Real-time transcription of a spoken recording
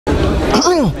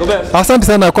Asante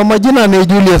sana. Kwa majina ni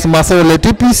Julius Masole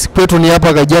Tipis. Kwetu ni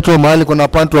hapa Kajiado, mahali kuna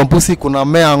pantu wa Mbuzi, kuna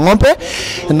Mea Ngombe,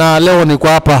 na leo niko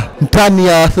hapa ndani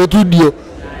ya studio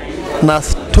na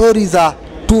stories za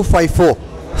 254.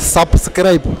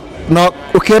 Subscribe. Na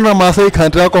ukiona Masai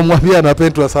country yako mwambie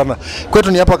anapendwa sana.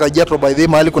 Kwetu ni hapa Kajiado, by the way,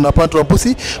 mahali kuna pantu wa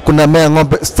Mbuzi, kuna Mea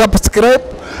Ngombe. Subscribe,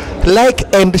 like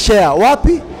and share.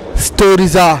 Wapi?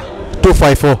 Stories za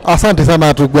 254. Asante sana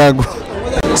watu wangu.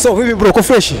 So vipi bro, uko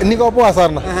fresh? Niko poa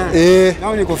sana.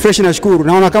 Nao niko fresh, nashukuru.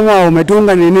 Naona kama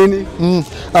umetunga ni nini?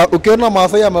 Ukiona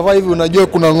Masai amevaa hivi unajua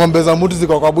kuna ngombe za mtu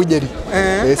ziko kwa bujeri.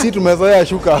 Si tumezoea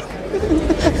shuka.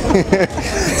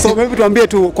 So maybe tuambie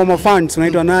tu kwa fans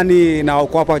unaitwa nani na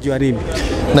uko hapa juu ya nini?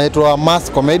 Naitwa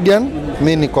Mass Comedian.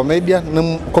 Mimi ni comedian.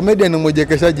 Comedian ni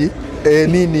mwejekeshaji.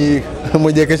 Nini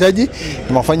mwejekeshaji?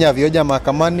 Nimefanya vioja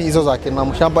mahakamani hizo za kina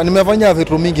mshamba. Nimefanya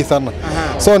vitu mingi sana.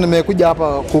 So nimekuja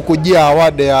hapa kukujia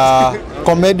award ya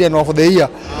Comedian of the Year.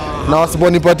 Na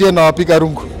wasiponipatie na wapiga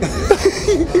rungu.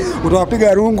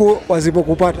 Utawapiga rungu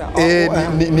wasipokupata?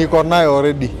 Niko nayo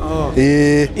already.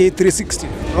 E360.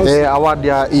 Award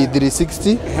ya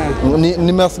E360.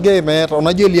 Nimesikia imeeta.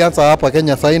 Unajua ilianza hapa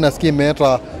Kenya, sasa nasikia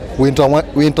imeeta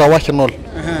International.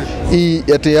 Hii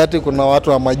ati kuna watu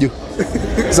wa maju.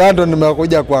 Sasa ndo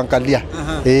nimekuja kuangalia.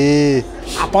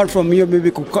 Apart from you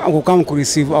maybe come to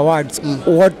receive awards,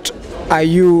 what are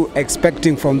you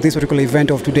expecting from this particular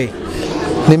event of today?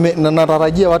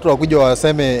 Natarajia watu wakuja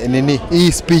waseme nini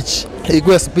hii speech.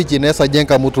 Ikuwe speech inaweza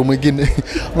jenga mtu mwingine.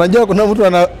 Unajua kuna mtu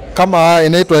kama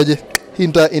inaitwaje?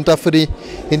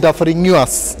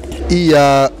 Interference hii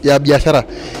ya biashara.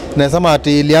 Nasema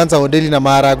ati ilianza hoteli na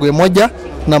maharagwe moja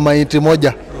na mahindi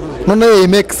moja. Unaona hiyo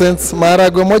make sense?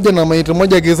 Maharagwe moja na mahindi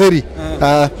moja githeri.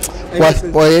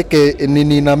 Waeke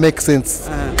nini na make sense.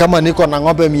 Kama niko na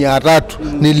ngombe 300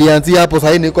 nilianzia hapo,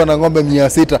 sasa niko na ngombe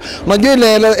 600. Unajua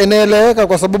inaeleweka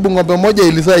kwa sababu ngombe moja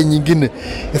ilizaa nyingine.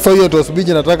 So hiyo ndio speech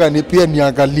nataka ni pia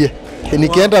niangalie.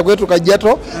 Nikienda kwetu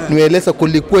Kajiado nieleze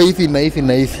kulikuwa hivi na hivi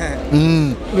na hivi.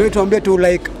 Wewe tuambie tu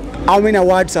like how many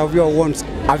awards have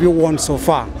you won so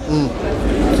far?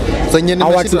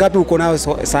 Awards ngapi uko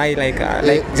nazo sasa like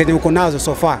zenye uko nazo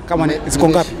so far? Kama ziko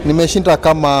ngapi? Nimeshinda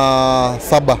kama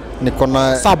 7. Niko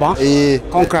na 7.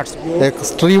 Congrats.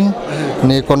 Extreme.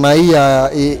 Niko na hii ya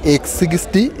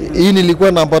X60. Hii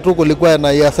nilikuwa namba 2, kulikuwa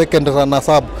na ya second na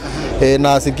sub.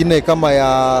 Na zingine kama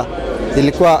ya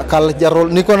ilikuwa Kajiado.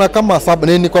 Niko na kama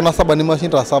 7. Niko na 7,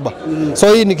 nimeshinda 7.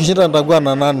 So hii nikishinda nitakuwa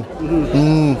na 8.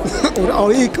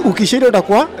 Ukishinda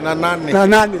utakuwa na 8. Na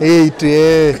 8.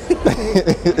 8.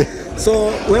 So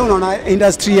wewe unaona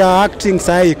industry ya acting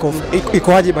sasa iko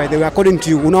aje by the way according to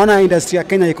you? Unaona industry ya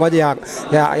Kenya iko aje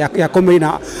ya comedy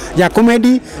na ya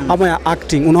comedy ama ya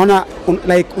acting? Unaona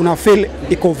like una feel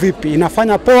iko vipi?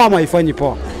 Inafanya poa ama haifanyi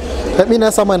poa? Mimi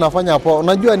nasema inafanya poa.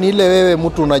 Unajua ni ile wewe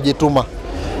mtu unajituma.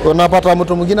 Unapata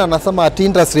mtu mwingine anasema ati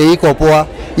industry iko poa.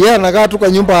 Yeye anakaa tu kwa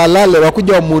nyumba alale,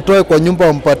 wakuja wamutoe kwa nyumba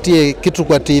wampatie kitu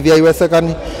kwa TV.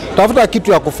 Haiwezekani. Tafuta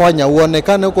kitu ya kufanya,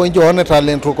 uonekane huko nje, uone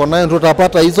talent uko nayo, ndio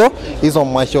utapata hizo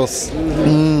mashows.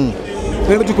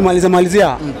 Wewe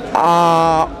tukimalizia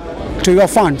to your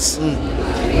fans,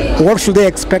 what should they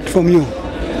expect from you?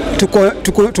 Tuko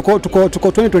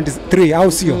 2023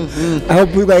 au sio? I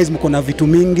hope you guys mko na vitu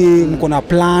mingi, mko na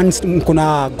plans, mko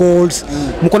na goals,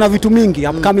 mko na vitu mingi,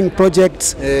 upcoming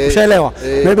projects. Ushaelewa?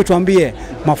 Na hebu tuambie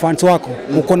mafans wako,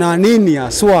 uko na nini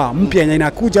aswa mpya yenye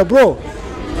inakuja bro?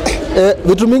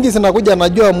 Vitu mingi zinakuja.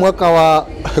 Najua mwaka wa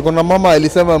kuna mama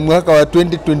alisema mwaka wa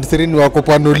 2023 ni wa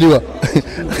kupanuliwa.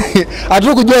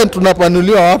 Hatukujua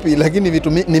tunapanuliwa wapi, lakini vitu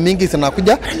ni mingi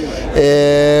zinakuja.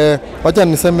 Wacha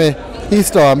niseme hii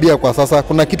sitawaambia kwa sasa.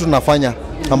 Kuna kitu nafanya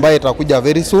ambaye itakuja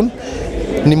very soon.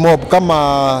 Ni mob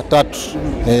kama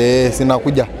 3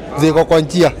 zinakuja. Ziko kwa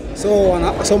njia. So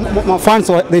my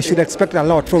fans they should expect a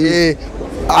lot from you.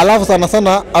 Alafu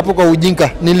sana hapo kwa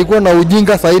ujinga. Nilikuwa na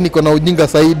ujinga, sasa niko na ujinga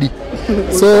zaidi.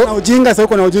 So na ujinga sasa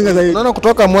uko na ujinga zaidi. Naona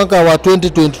kutoka mwaka wa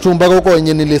 2022 mpaka huko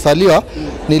wenye nilisaliwa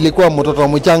nilikuwa mtoto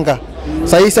mchanga.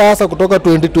 Sasa kutoka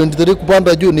 2023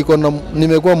 kupanda juu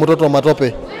nimekuwa mtoto wa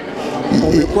matope.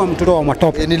 Umekuwa mtoto wa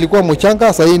matope. Nilikuwa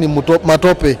mchanga, sasa ni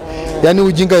matope. Yaani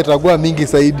ujinga itakuwa mingi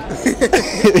zaidi.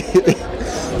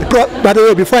 By the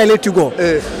way, before I let you go,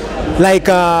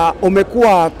 like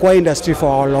umekuwa kwa industry for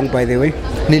how long by the way?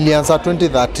 Nilianza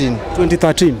 2013.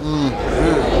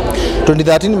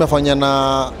 2013 nimefanya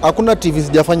na hakuna TV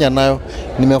sijafanya nayo.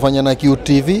 Nimefanya na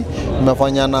QTV,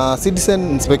 nimefanya na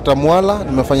Citizen, Inspector Mwala,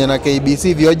 nimefanya na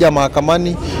KBC, vioja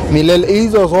mahakamani, milele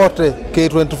hizo zote,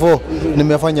 K24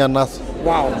 nimefanya nazo.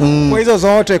 Wow. Kwa hizo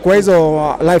zote, kwa hizo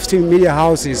live stream media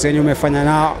houses yenye umefanya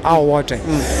na au wote.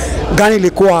 Gani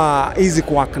ilikuwa easy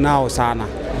kuwork nao sana?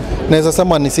 Naweza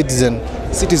sema ni Citizen.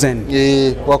 Citizen.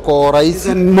 Wako rahisi.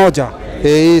 Moja.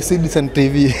 Citizen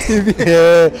TV.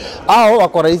 Hao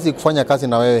wako rahisi kufanya kazi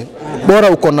na wewe. Bora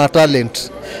uko na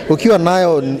talent. Ukiwa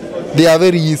nayo they are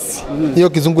very easy. Hiyo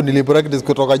kizungu nilipractice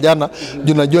kutoka jana.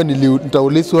 Juu najua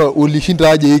nitaulizwa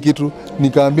ulishinda aje hii kitu.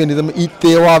 Nikaambia niseme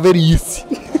they were very easy.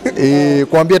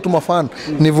 Kuambia tu mafan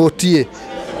nivotie.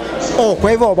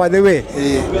 Kwa hivyo by the way,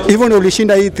 hivyo ndio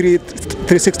ulishinda hii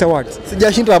 360 awards.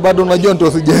 Sijashinda bado, unajua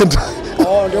ndio sijaenda.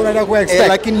 Ndio unaenda ku expect.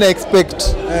 Lakini na expect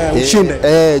ushinde.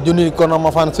 Juu niko na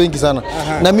mafans wengi sana.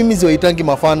 Na mimi siwaitangi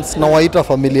mafans, na waita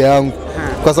familia yangu.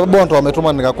 Kwa sababu watu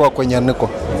wametuma nikakuwa kwenye niko.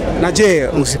 Na je,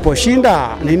 usiposhinda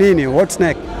ni nini?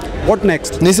 What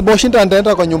next? Nisiposhinda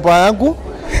nitaenda kwa nyumba yangu,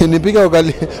 nipike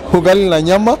ugali na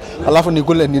nyama, alafu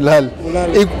nikule nilale.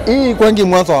 Hii kwangi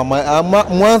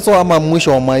mwanzo ama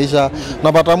mwisho wa maisha.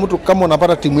 Napata mtu kama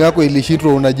unapata timu yako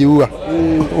ilishindwa unajiua.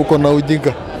 Uko na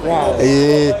ujinga. Wow.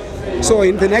 So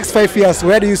in the next 5 years,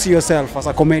 where do you see yourself as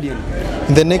a comedian?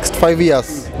 In the next 5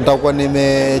 years, nitakuwa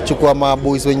nimechukua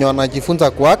maboys wenye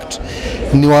wanajifunza kuact,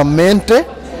 niwamente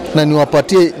na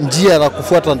niwapatie njia la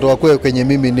kufuata ndio wakwe kwenye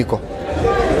mimi niko.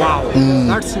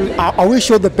 Wow. I wish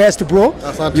you the best, bro.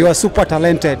 Asante. You are super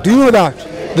talented. Do you know that?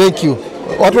 Thank you.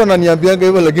 Watu wananiambianga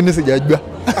hivyo lakini sijajua.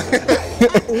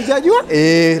 Unajua?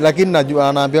 Lakini najua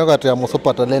anaambianga ati I'm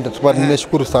super talented. But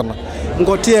nimeshukuru sana.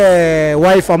 Ngotie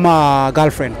wife ama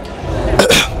girlfriend?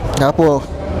 Hapo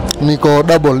niko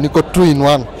double, niko 2 in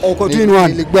 1. Uko 2 in 1.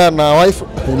 Nilikuwa na wife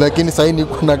lakini sasa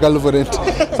niko na girlfriend.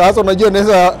 Sasa unajua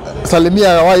naweza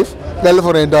salimia wife,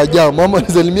 girlfriend ajam. Mama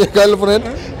nisalimia girlfriend,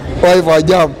 wife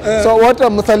ajam. So wote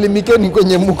msalimikeni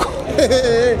kwenye mko.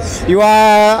 Your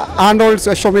handles,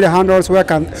 social media handles,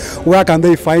 where can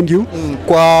they find you?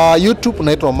 Kwa YouTube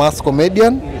naitwa Mass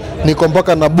Comedian. Niko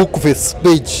mpaka na Bookface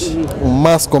page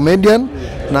Mass Comedian,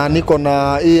 na niko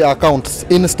na hii accounts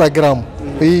Instagram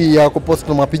hii ya kupost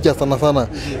mapicha sana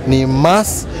ni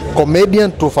Mass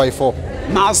Comedian 254.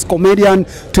 Mass Comedian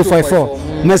 254.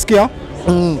 Umesikia?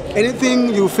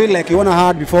 Anything you feel like you want to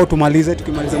add before tukimalizia?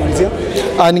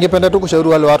 Ningependa tu kushauri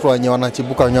wale watu wenye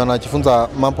wanachibuka, wenye wanajifunza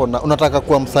mambo na unataka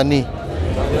kuwa msanii.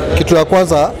 Kitu ya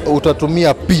kwanza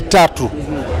utatumia P3.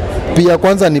 P ya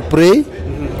kwanza ni pray,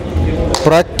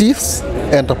 practice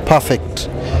and perfect.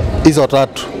 Hizo 3.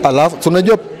 Alafu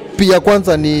tunajua P ya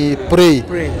kwanza ni pray.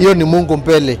 Hiyo ni Mungu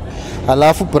mbele.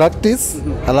 Alafu practice,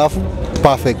 alafu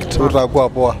perfect. Utakuwa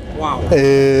poa. Wow.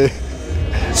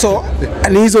 So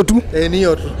ni hizo tu? Ni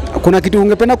hiyo tu. Kuna kitu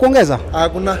ungependa kuongeza?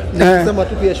 Kuna nikisema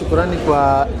tu pia shukrani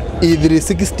kwa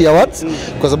 360 Awards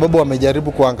kwa sababu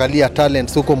wamejaribu kuangalia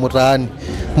talents huko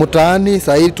mtaani.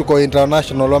 Sasa hivi tuko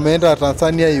international, wameenda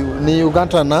Tanzania, ni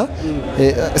Uganda na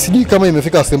sijui kama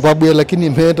imefika Zimbabwe, lakini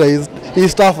imeenda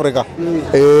East Africa.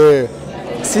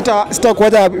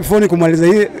 Sitakuacha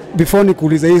before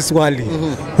nikuulize hii swali.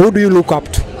 Who do you look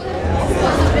up to?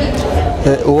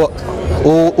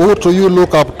 Who do you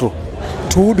look up to?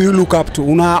 Who do you look up to?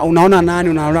 Unaona nani?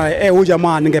 Unaona huyu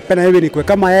jamaa ningependa hivi nikwe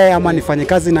kama yeye, ama nifanye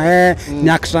kazi na yeye, ni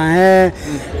actor na yeye.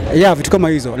 Vitu kama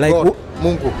hizo. Like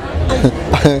Mungu.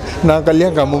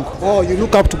 Naangalianga Mungu. You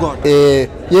look up to God.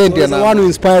 Yeye ndiye the one who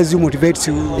inspires you, motivates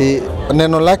you.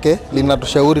 Neno lake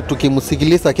linatushauri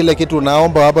tukimsikiliza kila kitu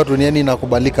naomba hapa duniani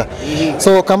inakubalika.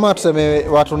 So kama tuseme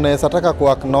watu naweza taka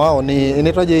kuwork na wao ni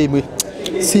inaitwaje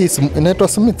inaitwa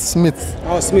Smith. Smith.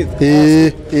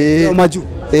 Maju.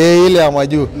 Ile ya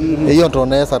maju. Hiyo ndo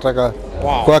naweza taka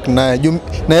kuwork naye.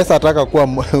 Naweza taka kuwa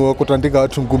kutandika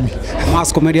watu ngumi.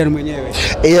 Mass Comedian mwenyewe.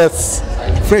 Yes.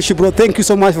 Fresh bro, thank you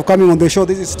so much for coming on the show.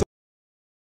 This is